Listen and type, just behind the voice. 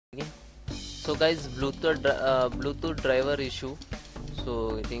Okay. So guys, Bluetooth driver issue.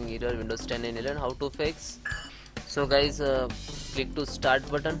 So getting error Windows 10 and 11. How to fix? So guys, click to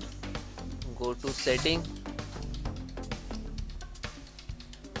start button. Go to setting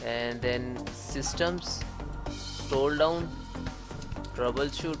and then systems. Scroll down.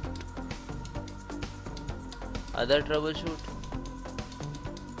 Troubleshoot. Other troubleshoot.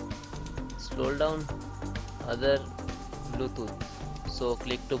 Scroll down. Other Bluetooth. So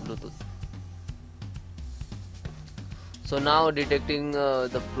click to Bluetooth. So now detecting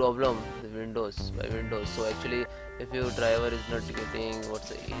the problem by Windows. So actually, if your driver is not getting what's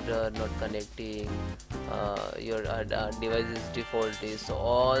the error, not connecting, your device is defaulty, so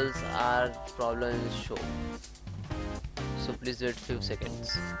all our problems show. So please wait few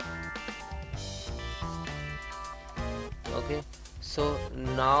seconds. Okay. So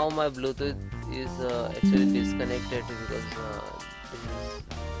now my Bluetooth is actually disconnected because this is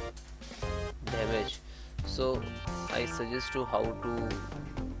damaged. So I suggest to how to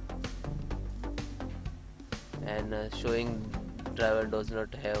and showing driver does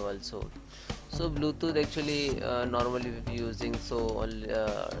not have also. So Bluetooth actually normally we using so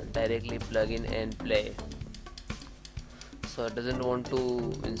directly plug in and play, so it doesn't want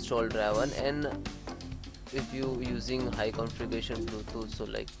to install driver. And if you using high configuration Bluetooth, so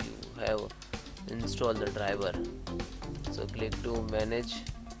like you have install the driver, so click to manage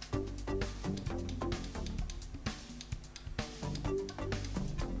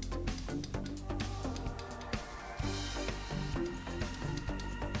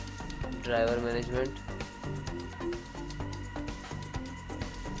driver management.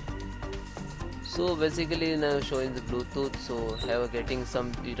 So basically now showing the Bluetooth, so have getting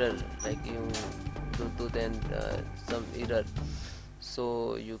some error like you Bluetooth and some error,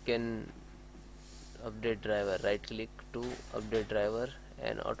 so you can update driver. Right click to update driver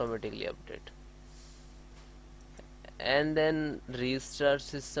and automatically update, and then restart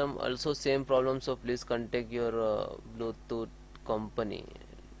system also same problem. So please contact your Bluetooth company.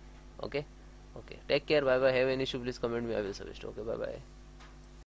 Okay, take care, bye bye. Have any issue please comment me, I will suggest. Okay, bye bye.